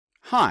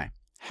Hi,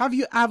 have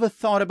you ever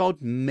thought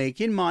about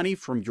making money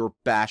from your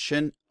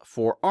passion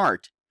for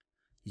art?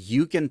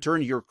 You can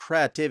turn your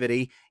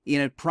creativity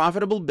in a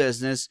profitable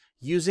business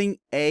using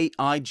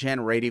AI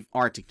generative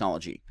art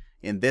technology.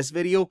 In this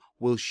video,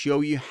 we'll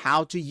show you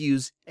how to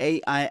use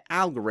AI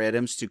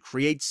algorithms to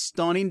create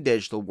stunning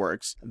digital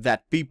works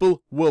that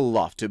people will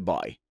love to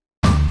buy.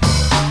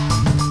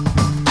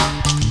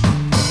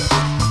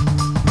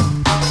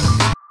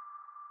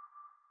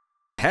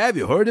 Have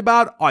you heard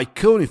about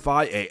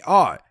Iconify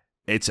AI?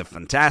 It's a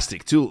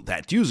fantastic tool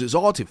that uses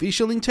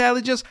artificial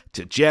intelligence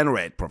to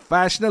generate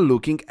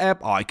professional-looking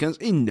app icons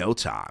in no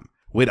time.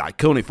 With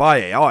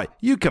Iconify AI,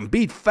 you can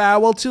bid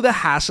farewell to the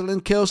hassle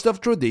and cost of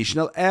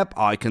traditional app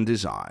icon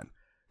design.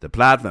 The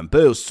platform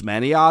boasts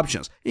many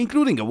options,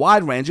 including a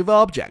wide range of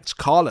objects,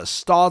 colors,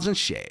 styles, and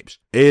shapes.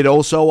 It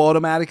also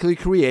automatically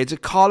creates a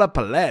color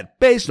palette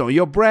based on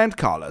your brand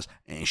colors,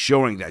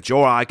 ensuring that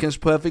your icons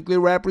perfectly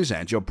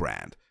represent your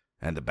brand.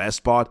 And the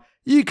best part,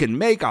 you can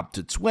make up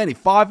to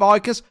 25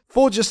 icons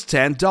for just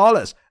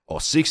 $10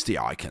 or 60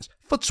 icons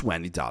for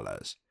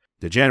 $20.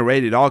 The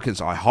generated icons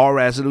are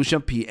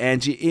high-resolution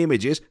PNG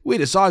images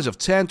with a size of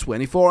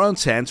 1024 on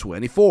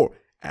 1024,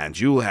 and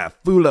you'll have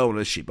full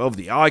ownership of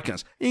the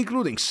icons,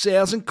 including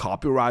sales and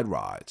copyright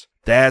rights.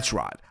 That's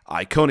right,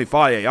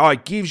 Iconify AI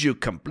gives you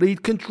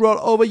complete control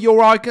over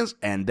your icons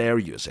and their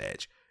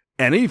usage.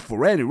 And if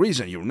for any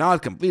reason you're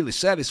not completely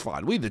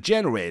satisfied with the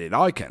generated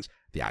icons,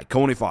 the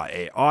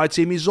Iconify AI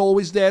team is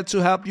always there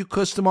to help you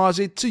customize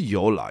it to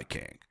your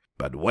liking.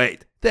 But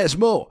wait, there's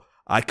more!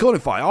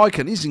 Iconify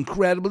Icon is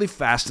incredibly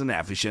fast and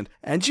efficient,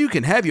 and you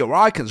can have your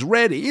icons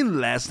ready in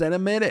less than a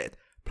minute.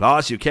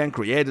 Plus, you can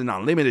create an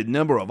unlimited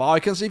number of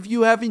icons if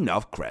you have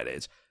enough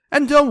credits.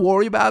 And don't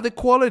worry about the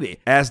quality,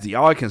 as the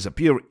icons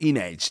appear in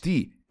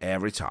HD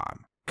every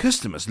time.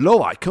 Customers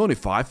love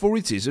Iconify for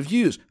its ease of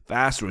use,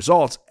 fast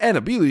results, and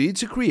ability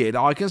to create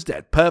icons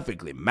that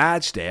perfectly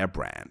match their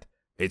brand.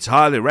 It's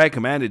highly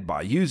recommended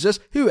by users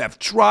who have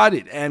tried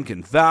it and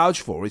can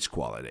vouch for its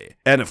quality.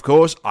 And of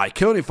course,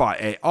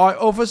 Iconify AI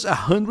offers a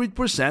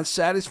 100%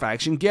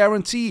 satisfaction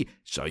guarantee,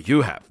 so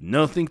you have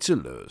nothing to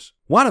lose.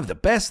 One of the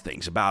best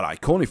things about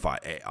Iconify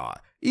AI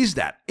is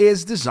that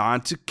it's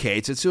designed to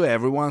cater to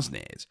everyone's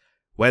needs.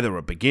 Whether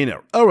a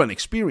beginner or an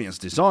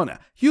experienced designer,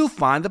 you'll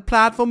find the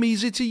platform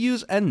easy to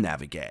use and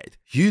navigate.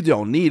 You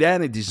don't need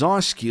any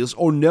design skills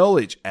or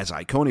knowledge, as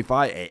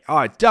Iconify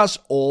AI does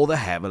all the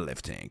heavy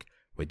lifting.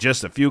 With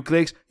just a few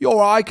clicks,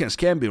 your icons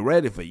can be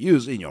ready for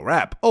use in your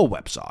app or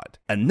website.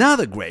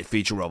 Another great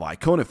feature of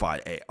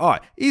Iconify AI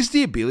is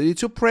the ability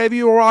to preview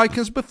your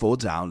icons before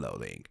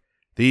downloading.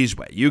 This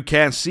way, you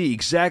can see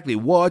exactly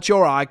what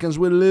your icons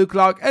will look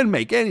like and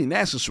make any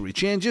necessary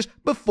changes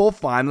before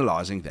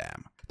finalizing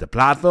them. The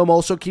platform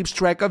also keeps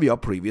track of your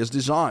previous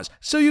designs,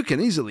 so you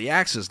can easily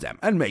access them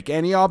and make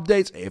any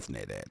updates if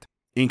needed.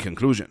 In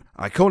conclusion,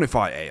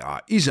 Iconify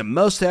AI is a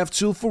must-have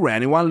tool for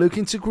anyone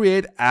looking to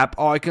create app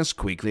icons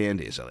quickly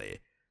and easily.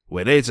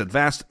 With its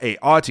advanced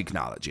AI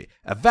technology,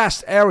 a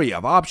vast area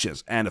of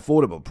options, and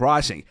affordable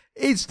pricing,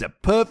 it's the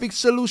perfect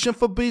solution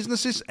for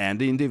businesses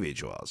and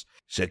individuals.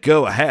 So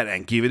go ahead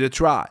and give it a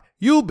try.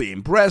 You'll be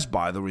impressed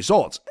by the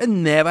results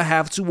and never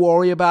have to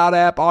worry about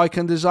app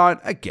icon design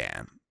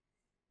again.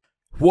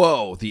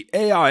 Whoa, the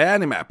AI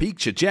anime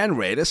picture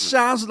generator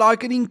sounds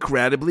like an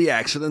incredibly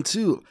excellent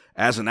tool.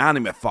 As an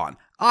anime fan,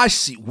 I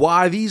see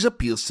why these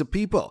appeals to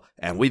people,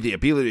 and with the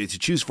ability to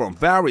choose from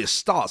various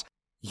styles,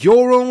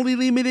 you're only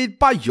limited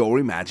by your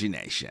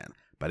imagination.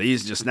 But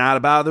it's just not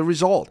about the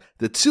result.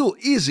 The tool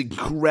is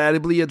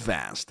incredibly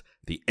advanced.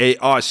 The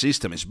AI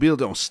system is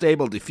built on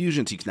stable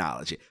diffusion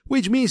technology,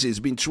 which means it's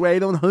been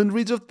trained on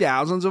hundreds of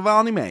thousands of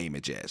anime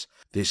images.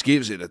 This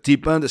gives it a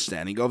deep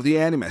understanding of the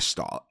anime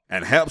style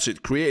and helps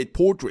it create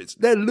portraits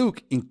that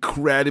look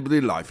incredibly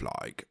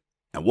lifelike.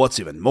 And what's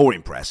even more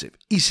impressive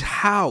is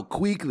how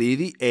quickly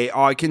the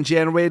AI can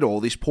generate all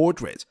these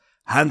portraits,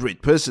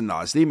 100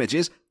 personalized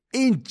images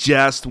in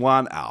just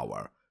 1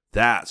 hour.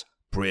 That's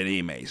pretty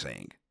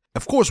amazing.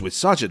 Of course, with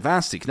such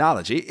advanced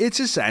technology, it's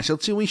essential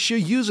to ensure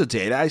user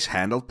data is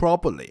handled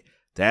properly.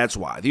 That's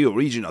why the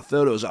original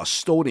photos are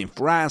stored in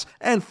France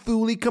and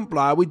fully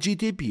comply with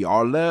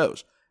GDPR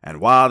laws.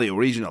 And while the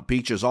original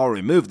pictures are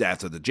removed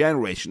after the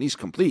generation is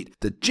complete,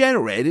 the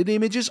generated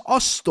images are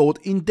stored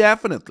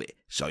indefinitely,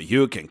 so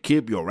you can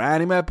keep your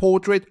anime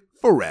portrait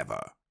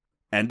forever.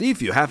 And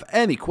if you have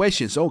any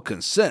questions or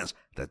concerns,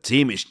 the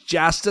team is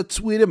just a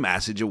Twitter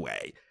message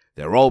away.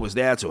 They're always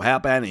there to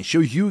help and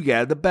ensure you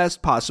get the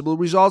best possible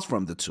results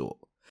from the tool.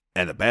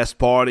 And the best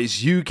part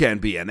is you can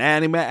be an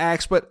anime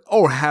expert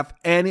or have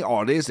any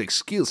artistic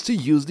skills to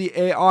use the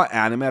AI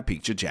anime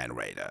picture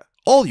generator.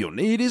 All you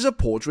need is a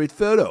portrait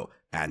photo,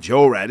 and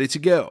you're ready to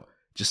go.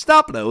 Just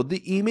upload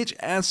the image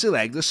and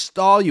select the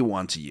style you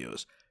want to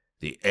use.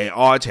 The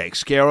AI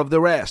takes care of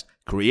the rest,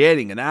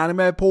 creating an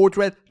anime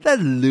portrait that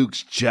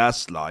looks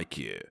just like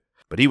you.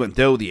 But even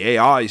though the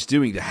AI is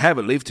doing the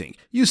heavy lifting,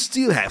 you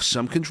still have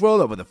some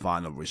control over the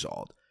final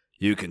result.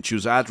 You can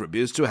choose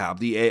attributes to help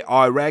the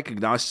AI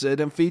recognize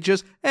certain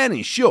features and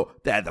ensure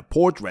that the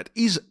portrait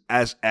is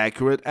as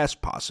accurate as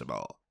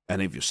possible.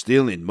 And if you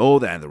still need more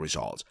than the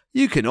results,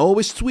 you can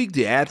always tweak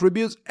the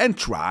attributes and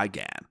try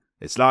again.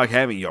 It's like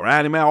having your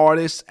anime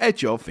artist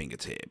at your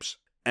fingertips.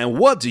 And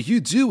what do you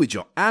do with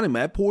your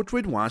anime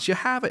portrait once you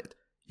have it?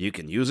 You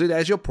can use it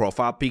as your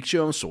profile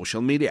picture on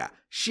social media,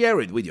 share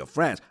it with your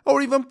friends,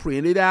 or even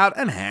print it out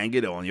and hang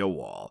it on your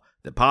wall.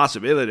 The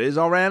possibilities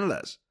are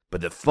endless. But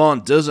the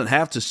fun doesn't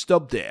have to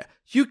stop there.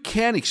 You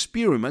can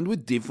experiment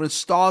with different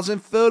styles and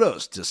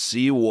photos to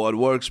see what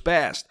works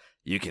best.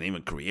 You can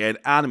even create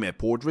anime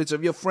portraits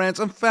of your friends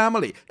and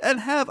family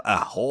and have a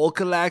whole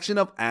collection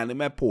of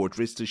anime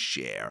portraits to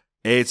share.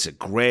 It's a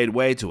great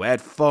way to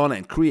add fun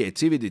and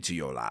creativity to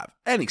your life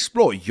and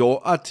explore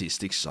your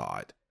artistic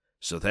side.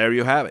 So there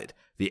you have it.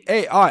 The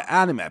AI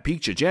Anime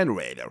Picture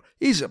Generator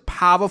is a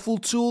powerful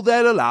tool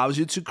that allows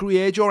you to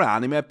create your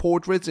anime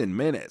portraits in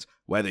minutes,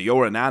 whether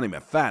you're an anime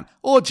fan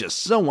or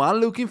just someone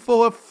looking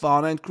for a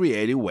fun and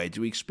creative way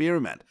to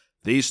experiment.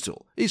 This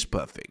tool is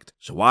perfect,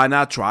 so why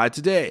not try it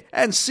today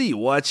and see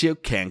what you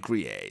can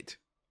create?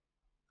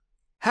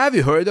 Have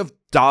you heard of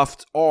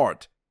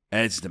DaftArt?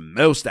 It's the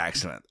most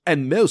excellent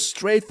and most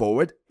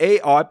straightforward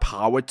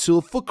AI-powered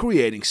tool for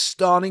creating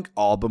stunning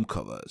album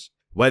covers.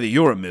 Whether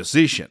you're a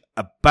musician,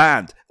 a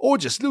band, or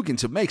just looking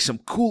to make some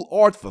cool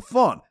art for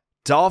fun,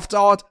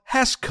 DaftArt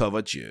has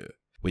covered you.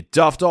 With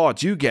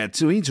DaftArt, you get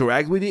to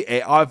interact with the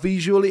AI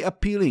visually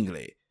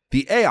appealingly.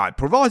 The AI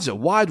provides a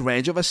wide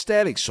range of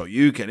aesthetics so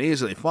you can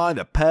easily find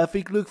the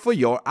perfect look for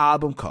your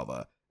album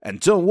cover. And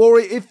don't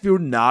worry if you're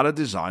not a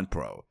design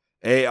pro.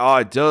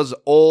 AI does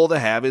all the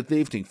heavy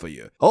lifting for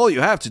you. All you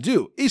have to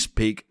do is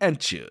pick and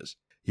choose.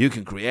 You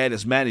can create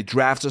as many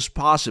drafts as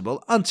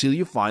possible until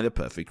you find the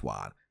perfect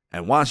one.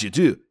 And once you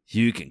do,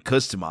 you can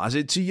customize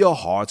it to your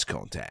heart's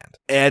content.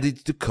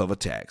 Edit the cover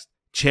text,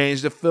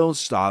 change the font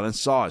style and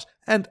size,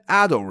 and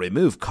add or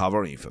remove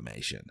cover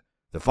information.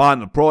 The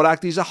final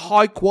product is a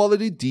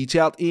high-quality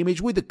detailed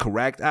image with the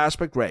correct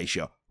aspect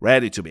ratio,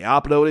 ready to be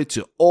uploaded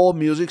to all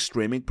music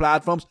streaming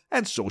platforms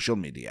and social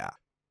media.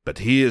 But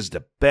here's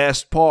the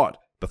best part.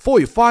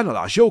 Before you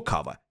finalize your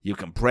cover, you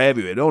can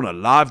preview it on a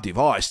live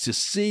device to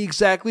see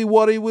exactly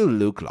what it will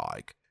look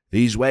like.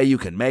 This way you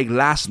can make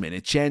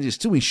last-minute changes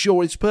to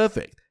ensure it's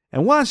perfect.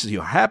 And once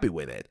you're happy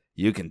with it,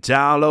 you can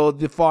download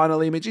the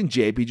final image in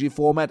JPG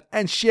format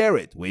and share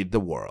it with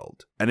the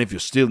world. And if you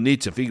still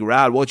need to figure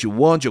out what you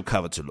want your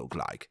cover to look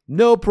like,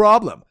 no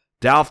problem.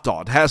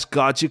 DaftArt has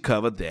got you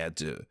covered there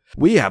too.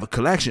 We have a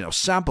collection of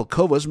sample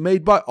covers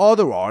made by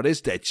other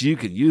artists that you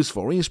can use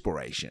for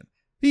inspiration.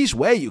 This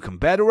way you can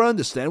better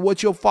understand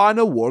what your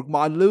final work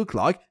might look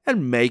like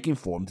and make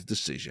informed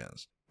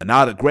decisions.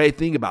 Another great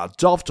thing about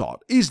DaftArt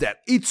is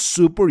that it's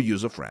super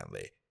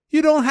user-friendly.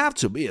 You don't have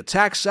to be a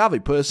tech-savvy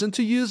person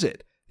to use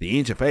it.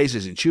 The interface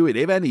is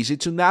intuitive and easy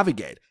to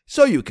navigate,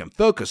 so you can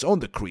focus on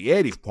the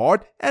creative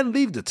part and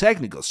leave the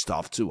technical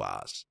stuff to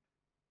us.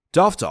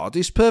 DaftArt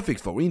is perfect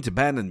for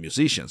independent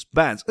musicians,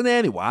 bands, and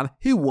anyone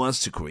who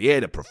wants to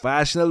create a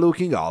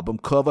professional-looking album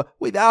cover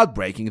without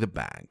breaking the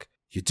bank.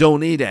 You don't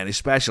need any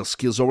special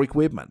skills or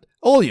equipment.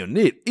 All you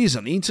need is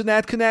an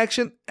internet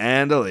connection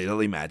and a little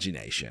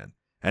imagination.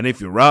 And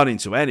if you run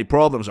into any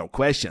problems or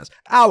questions,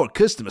 our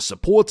customer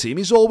support team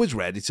is always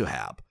ready to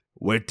help.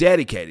 We're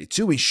dedicated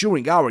to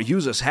ensuring our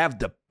users have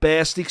the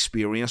best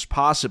experience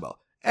possible,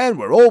 and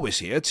we're always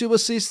here to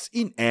assist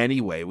in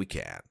any way we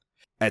can.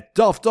 At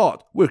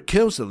DaftArt, we're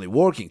constantly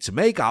working to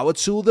make our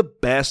tool the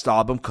best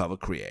album cover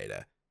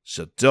creator.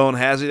 So don't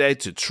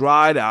hesitate to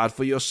try it out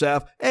for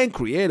yourself and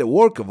create a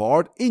work of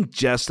art in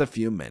just a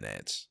few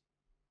minutes.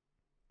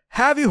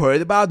 Have you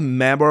heard about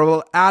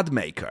Memorable Ad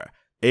Maker?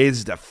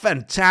 It's the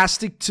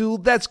fantastic tool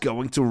that's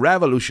going to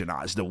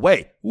revolutionize the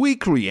way we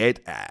create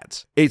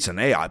ads. It's an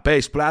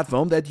AI-based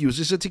platform that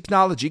uses a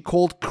technology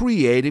called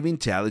Creative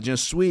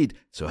Intelligence Suite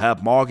to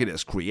help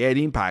marketers create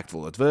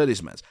impactful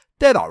advertisements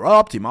that are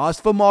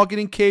optimized for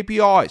marketing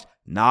KPIs,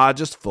 not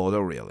just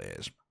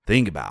photorealism.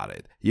 Think about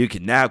it. You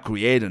can now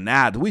create an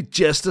ad with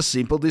just a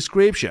simple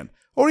description.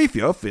 Or if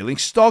you're feeling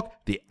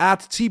stuck, the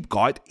ad tip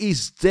guide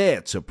is there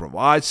to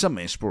provide some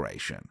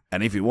inspiration.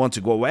 And if you want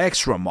to go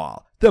extra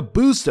mile, the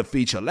booster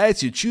feature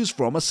lets you choose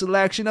from a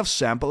selection of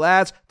sample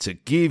ads to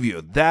give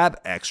you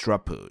that extra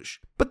push.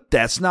 But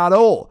that's not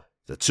all.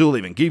 The tool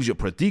even gives you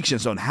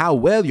predictions on how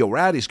well your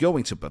ad is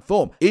going to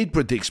perform. It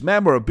predicts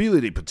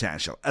memorability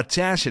potential,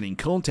 attention in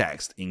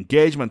context,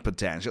 engagement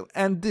potential,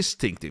 and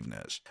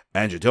distinctiveness.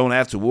 And you don't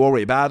have to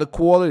worry about the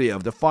quality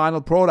of the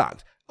final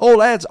product.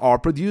 All ads are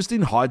produced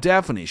in high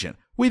definition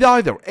with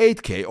either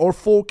 8K or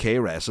 4K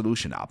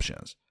resolution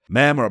options.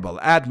 Memorable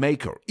Ad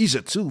Maker is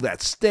a tool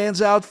that stands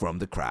out from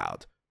the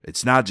crowd.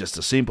 It's not just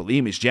a simple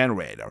image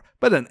generator,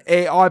 but an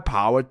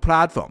AI-powered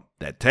platform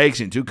that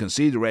takes into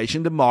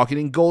consideration the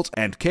marketing goals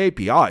and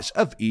KPIs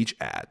of each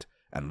ad.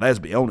 And let's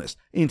be honest,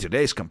 in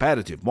today's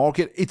competitive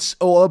market, it's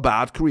all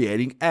about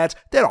creating ads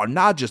that are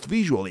not just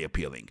visually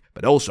appealing,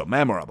 but also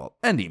memorable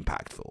and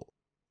impactful.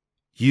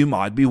 You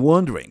might be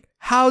wondering,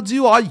 how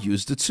do I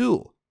use the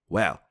tool?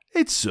 Well,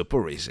 It's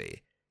super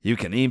easy. You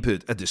can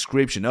input a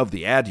description of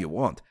the ad you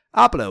want,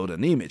 upload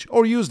an image,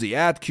 or use the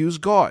ad cues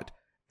guide.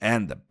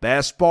 And the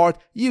best part,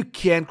 you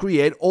can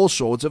create all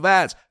sorts of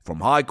ads, from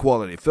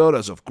high-quality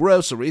photos of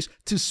groceries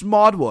to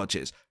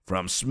smartwatches,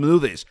 from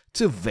smoothies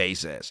to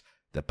vases.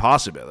 The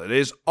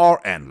possibilities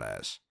are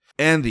endless.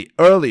 And the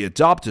early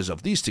adopters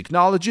of this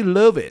technology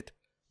love it.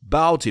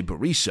 Bauti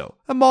Bariso,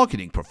 a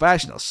marketing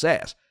professional,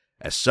 says,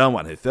 "As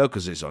someone who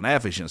focuses on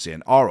efficiency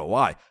and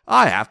ROI,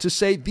 I have to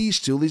say this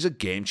tool is a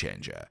game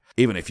changer.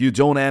 Even if you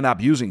don't end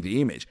up using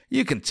the image,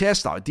 you can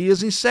test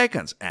ideas in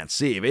seconds and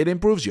see if it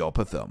improves your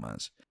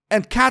performance."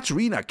 And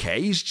Katrina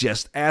K is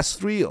just as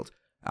thrilled.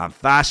 "I'm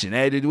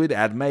fascinated with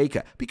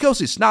AdMaker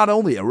because it's not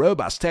only a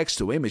robust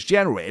text-to-image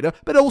generator,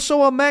 but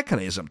also a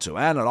mechanism to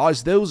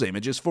analyze those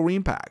images for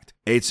impact.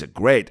 It's a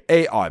great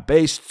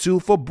AI-based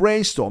tool for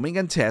brainstorming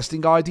and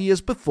testing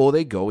ideas before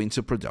they go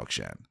into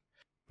production."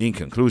 In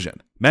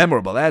conclusion,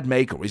 Memorable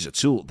AdMaker is a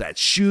tool that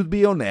should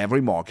be on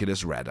every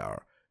marketer's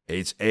radar.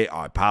 It's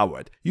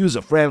AI-powered,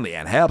 user-friendly,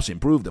 and helps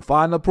improve the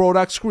final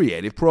product's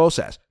creative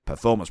process,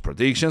 performance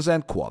predictions,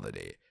 and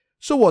quality.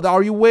 So what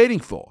are you waiting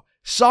for?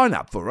 Sign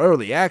up for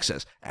early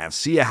access and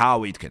see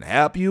how it can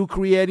help you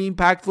create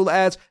impactful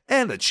ads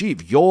and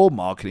achieve your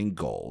marketing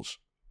goals.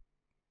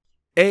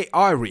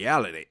 AI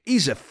Reality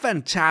is a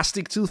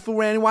fantastic tool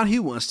for anyone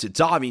who wants to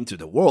dive into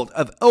the world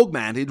of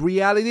augmented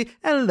reality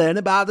and learn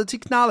about the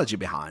technology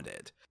behind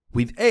it.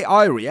 With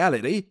AI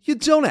Reality, you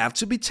don't have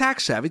to be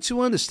tech-savvy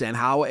to understand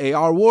how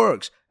AR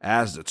works,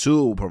 as the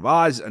tool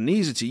provides an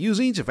easy-to-use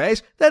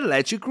interface that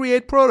lets you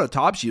create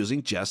prototypes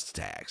using just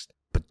text.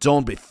 But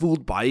don't be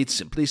fooled by its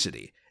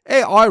simplicity.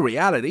 AI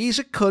Reality is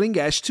a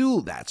cutting-edge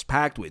tool that's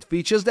packed with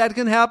features that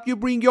can help you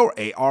bring your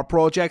AR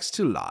projects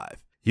to life.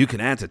 You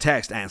can enter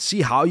text and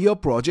see how your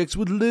projects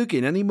would look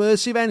in an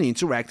immersive and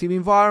interactive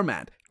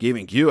environment,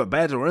 giving you a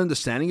better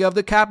understanding of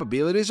the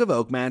capabilities of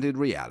augmented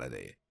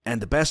reality.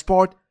 And the best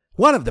part?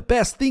 One of the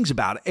best things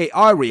about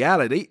AI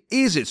Reality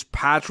is its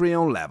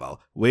Patreon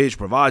level, which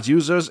provides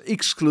users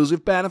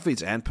exclusive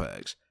benefits and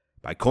perks.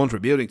 By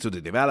contributing to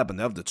the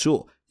development of the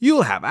tool,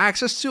 you'll have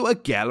access to a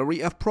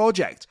gallery of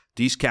projects,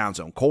 discounts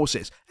on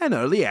courses, and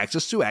early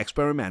access to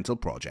experimental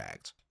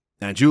projects.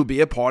 And you'll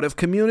be a part of a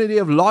community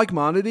of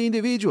like-minded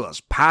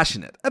individuals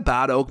passionate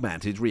about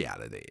augmented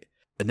reality.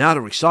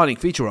 Another exciting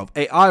feature of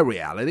AI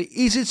Reality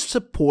is its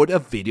support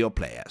of video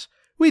players.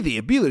 With the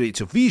ability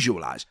to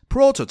visualize,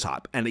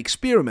 prototype, and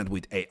experiment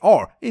with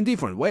AR in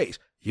different ways,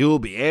 you'll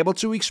be able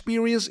to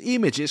experience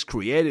images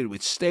created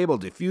with stable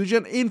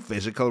diffusion in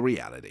physical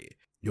reality.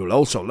 You'll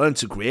also learn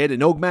to create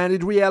an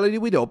augmented reality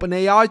with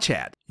OpenAI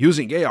Chat,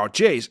 using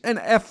ARJs and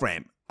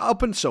F-Frame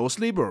open source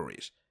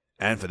libraries.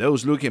 And for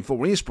those looking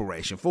for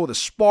inspiration for the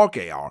Spark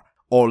AR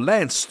or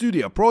Lens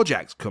Studio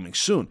projects coming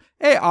soon,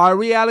 AI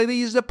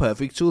Reality is the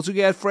perfect tool to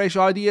get fresh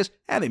ideas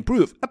and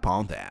improve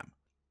upon them.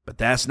 But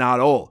that's not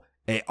all.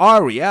 AI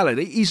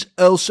Reality is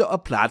also a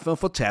platform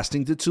for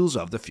testing the tools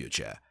of the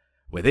future.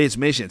 With its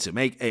mission to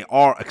make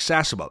AR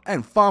accessible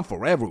and fun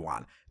for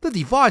everyone, the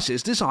device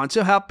is designed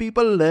to help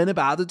people learn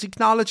about the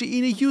technology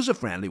in a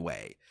user-friendly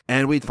way.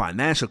 And with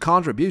financial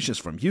contributions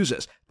from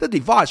users, the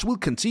device will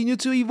continue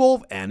to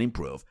evolve and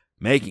improve,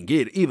 making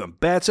it even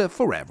better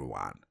for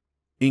everyone.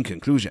 In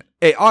conclusion,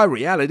 AI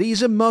Reality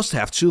is a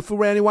must-have tool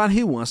for anyone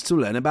who wants to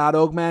learn about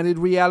augmented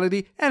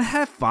reality and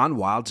have fun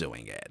while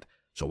doing it.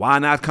 So why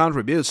not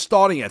contribute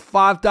starting at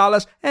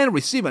 $5 and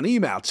receive an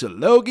email to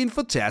log in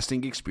for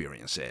testing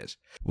experiences?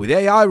 With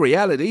AI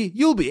Reality,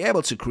 you'll be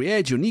able to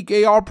create unique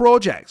AR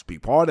projects, be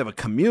part of a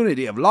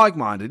community of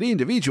like-minded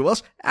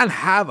individuals, and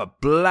have a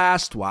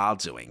blast while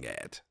doing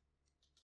it.